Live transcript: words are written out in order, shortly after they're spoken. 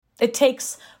It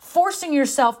takes forcing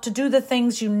yourself to do the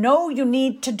things you know you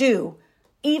need to do,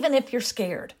 even if you're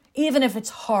scared, even if it's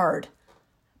hard,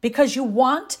 because you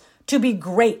want to be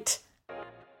great.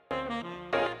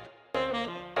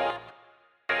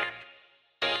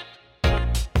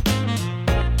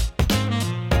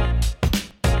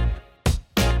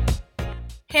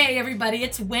 Hey everybody,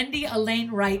 it's Wendy Elaine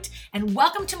Wright, and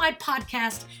welcome to my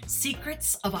podcast,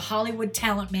 Secrets of a Hollywood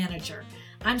Talent Manager.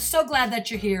 I'm so glad that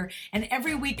you're here, and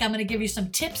every week I'm going to give you some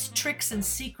tips, tricks, and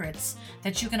secrets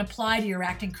that you can apply to your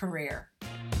acting career.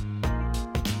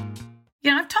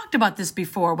 I've talked about this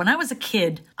before. When I was a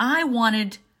kid, I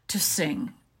wanted to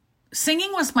sing.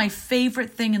 Singing was my favorite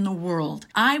thing in the world.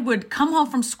 I would come home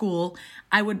from school,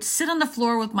 I would sit on the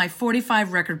floor with my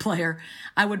 45 record player,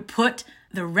 I would put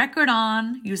the record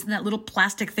on using that little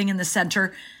plastic thing in the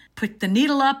center, put the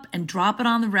needle up and drop it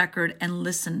on the record and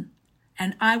listen.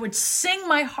 And I would sing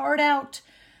my heart out,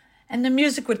 and the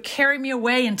music would carry me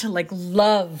away into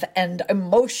love and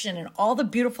emotion and all the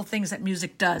beautiful things that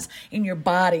music does in your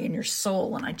body and your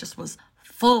soul. And I just was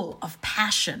full of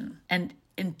passion and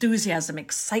enthusiasm,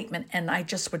 excitement, and I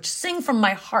just would sing from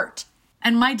my heart.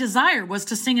 And my desire was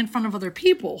to sing in front of other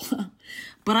people.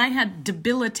 But I had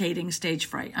debilitating stage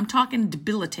fright. I'm talking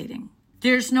debilitating.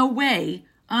 There's no way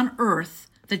on earth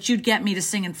that you'd get me to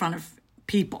sing in front of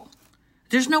people.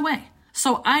 There's no way.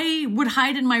 So I would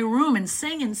hide in my room and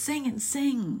sing and sing and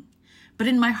sing. But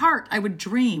in my heart, I would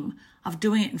dream of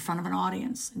doing it in front of an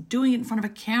audience, doing it in front of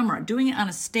a camera, doing it on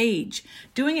a stage,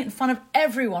 doing it in front of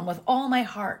everyone with all my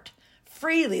heart,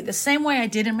 freely, the same way I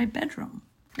did in my bedroom.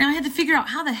 Now I had to figure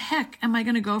out, how the heck am I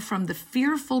going to go from the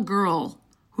fearful girl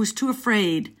who's too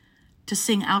afraid to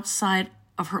sing outside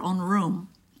of her own room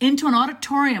into an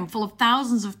auditorium full of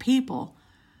thousands of people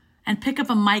and pick up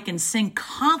a mic and sing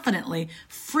confidently,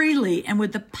 freely, and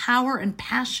with the power and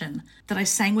passion that I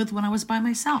sang with when I was by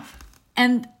myself.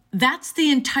 And that's the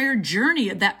entire journey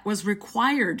that was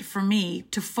required for me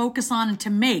to focus on and to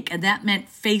make, and that meant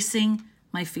facing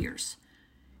my fears.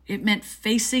 It meant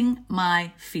facing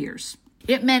my fears.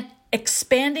 It meant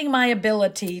expanding my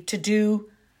ability to do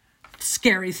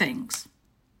scary things.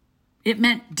 It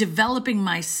meant developing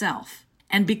myself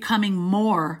and becoming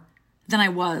more than I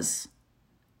was,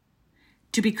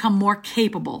 to become more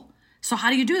capable. So how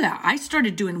do you do that? I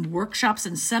started doing workshops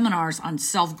and seminars on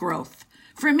self-growth.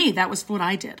 For me, that was what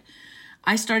I did.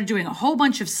 I started doing a whole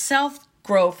bunch of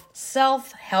self-growth,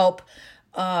 self-help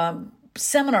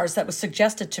seminars that was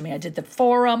suggested to me. I did the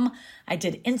Forum. I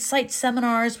did Insight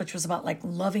seminars, which was about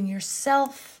loving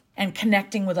yourself and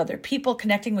connecting with other people,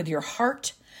 connecting with your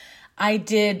heart. I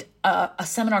did a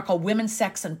seminar called Women,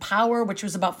 Sex, and Power, which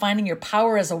was about finding your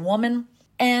power as a woman.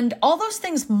 And all those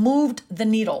things moved the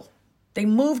needle. They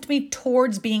moved me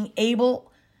towards being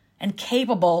able and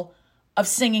capable of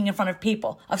singing in front of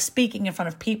people, of speaking in front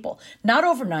of people. Not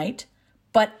overnight,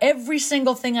 but every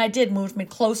single thing I did moved me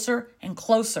closer and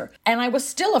closer. And I was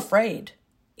still afraid.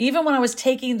 Even when I was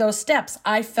taking those steps,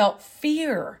 I felt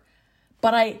fear.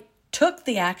 But I took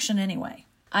the action anyway.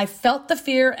 I felt the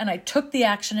fear and I took the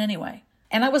action anyway.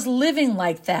 And I was living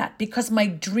like that because my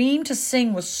dream to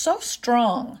sing was so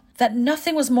strong that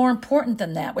nothing was more important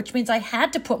than that, which means I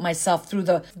had to put myself through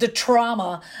the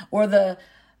trauma or the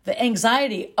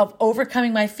anxiety of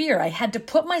overcoming my fear. I had to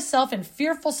put myself in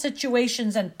fearful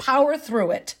situations and power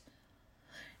through it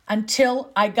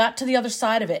until I got to the other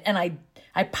side of it. And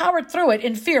I powered through it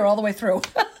in fear all the way through.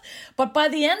 But by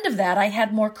the end of that, I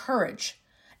had more courage.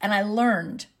 And I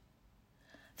learned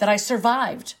that I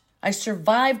survived. I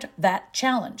survived that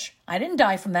challenge. I didn't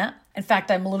die from that. In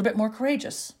fact, I'm a little bit more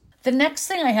courageous. The next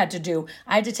thing I had to do,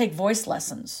 I had to take voice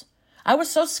lessons. I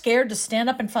was so scared to stand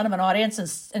up in front of an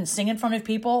audience and sing in front of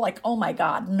people. Oh my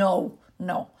God, no.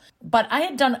 But I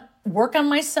had done work on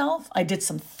myself. I did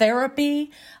some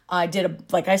therapy. I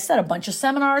did, like I said, a bunch of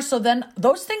seminars. So then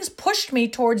those things pushed me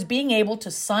towards being able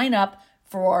to sign up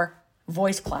for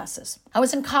voice classes. I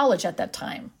was in college at that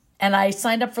time, and I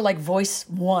signed up for Voice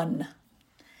One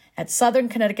at Southern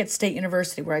Connecticut State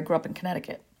University, where I grew up in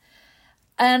Connecticut.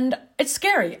 And it's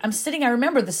scary. I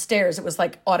remember the stairs. It was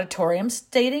auditorium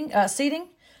seating.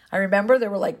 I remember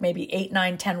there were maybe 8,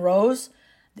 9, 10 rows.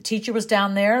 The teacher was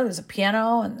down there. There was a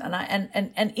piano,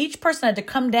 and each person had to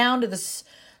come down to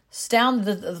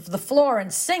the floor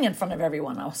and sing in front of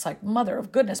everyone. I was like, mother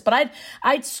of goodness. But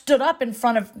I'd stood up in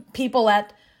front of people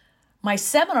at my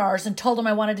seminars and told them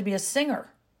I wanted to be a singer.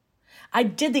 I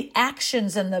did the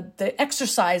actions and the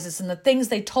exercises and the things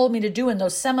they told me to do in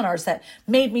those seminars that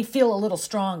made me feel a little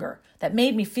stronger, that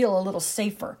made me feel a little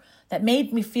safer, that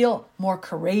made me feel more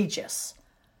courageous.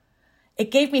 It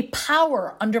gave me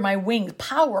power under my wings,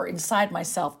 power inside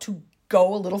myself to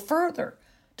go a little further,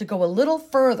 to go a little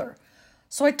further.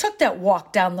 So I took that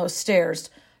walk down those stairs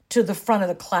to the front of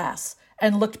the class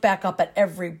and looked back up at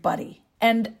everybody.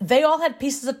 And they all had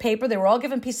pieces of paper. They were all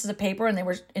given pieces of paper and they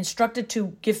were instructed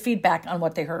to give feedback on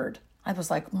what they heard. I was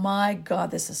like, my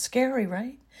God, this is scary,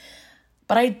 right?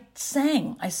 But I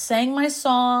sang my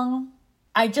song.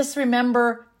 I just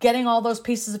remember getting all those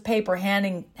pieces of paper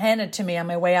handed to me on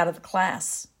my way out of the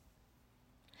class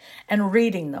and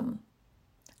reading them.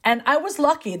 And I was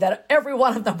lucky that every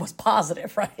one of them was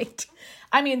positive, right?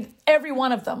 I mean, every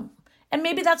one of them. And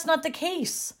maybe that's not the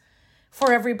case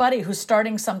for everybody who's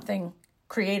starting something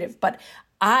creative. But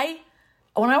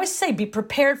when I always say be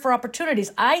prepared for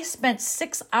opportunities, I spent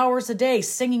 6 hours a day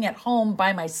singing at home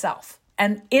by myself.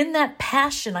 And in that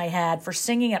passion I had for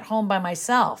singing at home by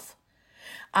myself,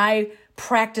 I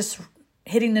practiced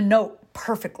hitting the note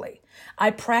perfectly. I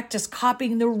practiced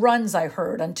copying the runs I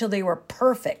heard until they were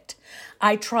perfect.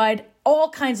 I tried all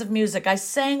kinds of music. I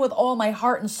sang with all my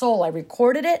heart and soul. I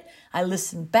recorded it, I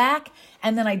listened back,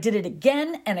 and then I did it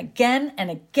again and again and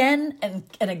again and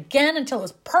again until it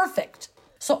was perfect.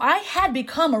 So I had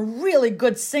become a really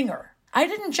good singer. I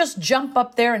didn't just jump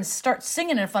up there and start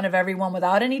singing in front of everyone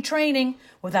without any training,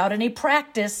 without any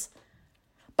practice.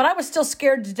 But I was still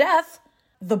scared to death.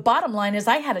 The bottom line is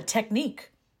I had a technique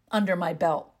under my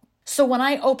belt. So when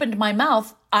I opened my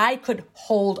mouth, I could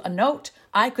hold a note.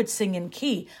 I could sing in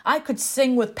key. I could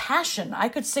sing with passion. I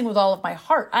could sing with all of my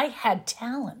heart. I had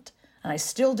talent, and I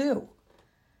still do.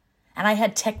 And I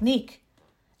had technique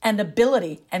and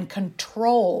ability and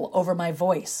control over my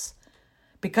voice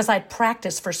because I'd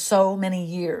practiced for so many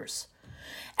years.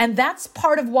 And that's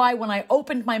part of why when I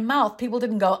opened my mouth, people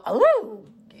didn't go, oh,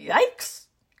 yikes.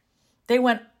 They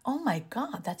went, oh my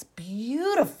God, that's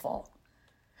beautiful,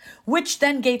 which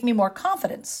then gave me more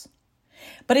confidence.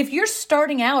 But if you're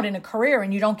starting out in a career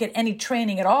and you don't get any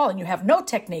training at all and you have no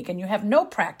technique and you have no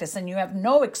practice and you have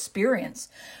no experience,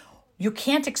 you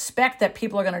can't expect that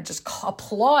people are going to just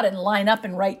applaud and line up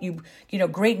and write you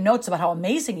great notes about how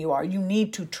amazing you are. You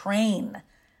need to train.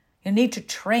 You need to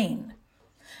train.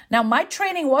 Now, my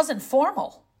training wasn't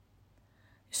formal.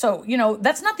 So,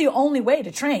 that's not the only way to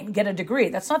train, get a degree.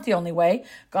 That's not the only way.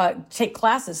 Take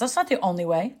classes. That's not the only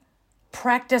way.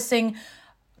 Practicing,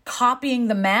 copying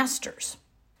the masters.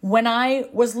 When I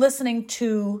was listening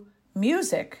to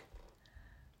music,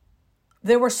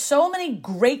 there were so many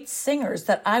great singers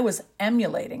that I was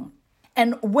emulating.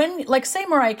 And when, say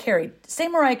Mariah Carey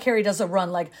does a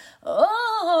run like, oh,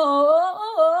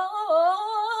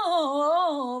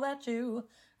 that's you,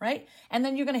 right? And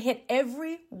then you're going to hit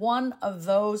every one of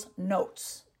those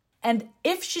notes. And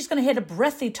if she's going to hit a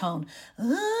breathy tone,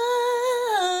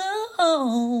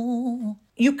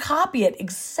 you copy it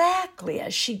exactly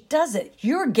as she does it.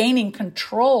 You're gaining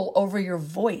control over your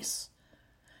voice.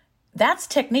 That's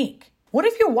technique. What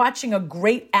if you're watching a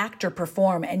great actor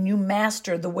perform and you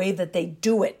master the way that they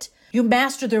do it? You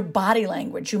master their body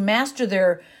language. You master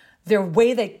their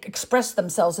way they express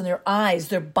themselves in their eyes,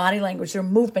 their body language, their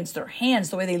movements, their hands,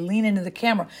 the way they lean into the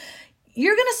camera.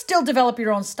 You're going to still develop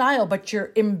your own style, but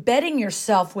you're embedding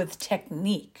yourself with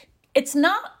technique. It's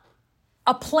not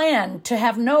a plan to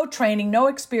have no training, no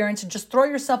experience, and just throw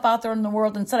yourself out there in the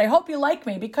world and say, I hope you like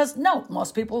me. Because no,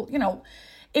 most people,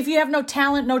 if you have no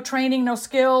talent, no training, no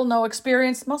skill, no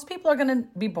experience, most people are going to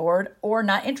be bored or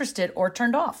not interested or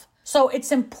turned off. So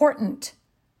it's important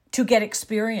to get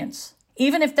experience,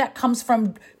 even if that comes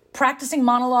from practicing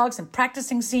monologues and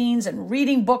practicing scenes and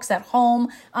reading books at home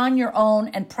on your own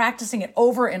and practicing it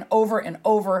over and over and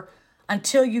over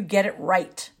until you get it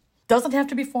right. Doesn't have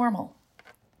to be formal.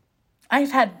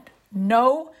 I've had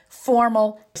no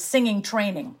formal singing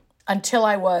training until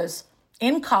I was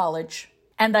in college,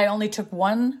 and I only took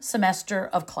one semester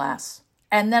of class.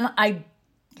 And then I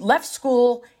left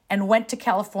school and went to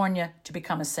California to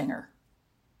become a singer.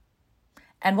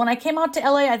 And when I came out to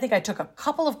LA, I think I took a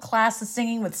couple of classes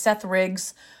singing with Seth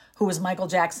Riggs, who was Michael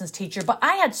Jackson's teacher. But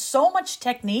I had so much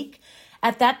technique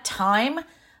at that time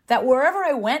that wherever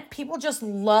I went, people just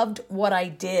loved what I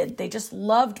did. They just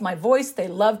loved my voice. They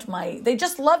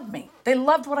just loved me. They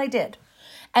loved what I did.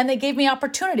 And they gave me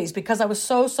opportunities because I was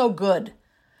so good.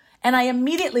 And I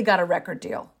immediately got a record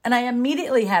deal. And I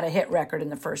immediately had a hit record in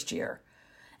the first year.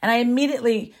 And I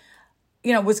immediately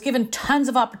was given tons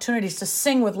of opportunities to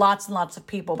sing with lots and lots of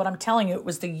people. But I'm telling you, it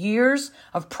was the years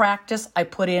of practice I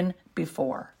put in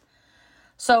before.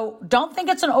 So don't think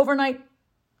it's an overnight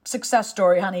success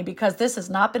story, honey, because this has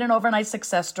not been an overnight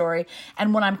success story.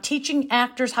 And when I'm teaching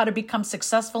actors how to become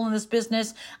successful in this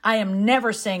business, I am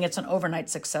never saying it's an overnight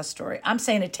success story. I'm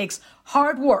saying it takes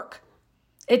hard work.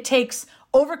 It takes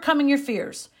overcoming your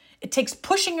fears. It takes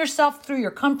pushing yourself through your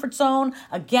comfort zone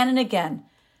again and again.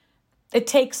 It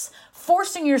takes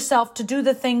forcing yourself to do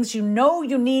the things you know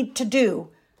you need to do,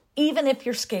 even if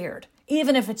you're scared,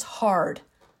 even if it's hard,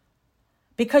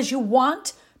 because you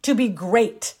want to be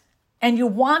great and you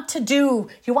want to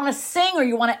sing, or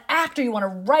you want to act, or you want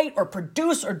to write or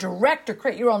produce or direct or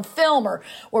create your own film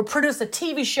or produce a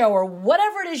TV show or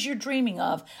whatever it is you're dreaming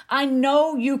of. I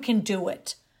know you can do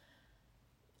it.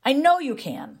 I know you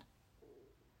can.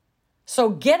 So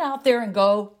get out there and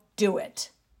go do it.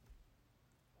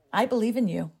 I believe in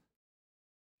you.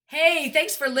 Hey,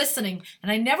 thanks for listening.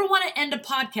 And I never want to end a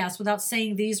podcast without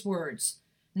saying these words.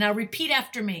 Now repeat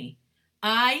after me.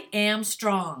 I am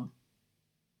strong.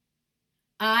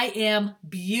 I am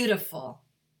beautiful.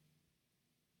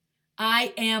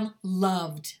 I am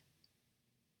loved.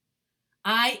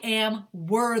 I am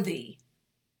worthy.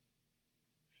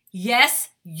 Yes,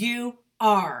 you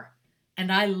are.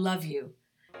 And I love you.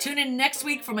 Tune in next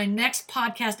week for my next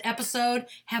podcast episode.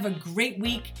 Have a great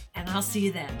week, and I'll see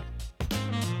you then.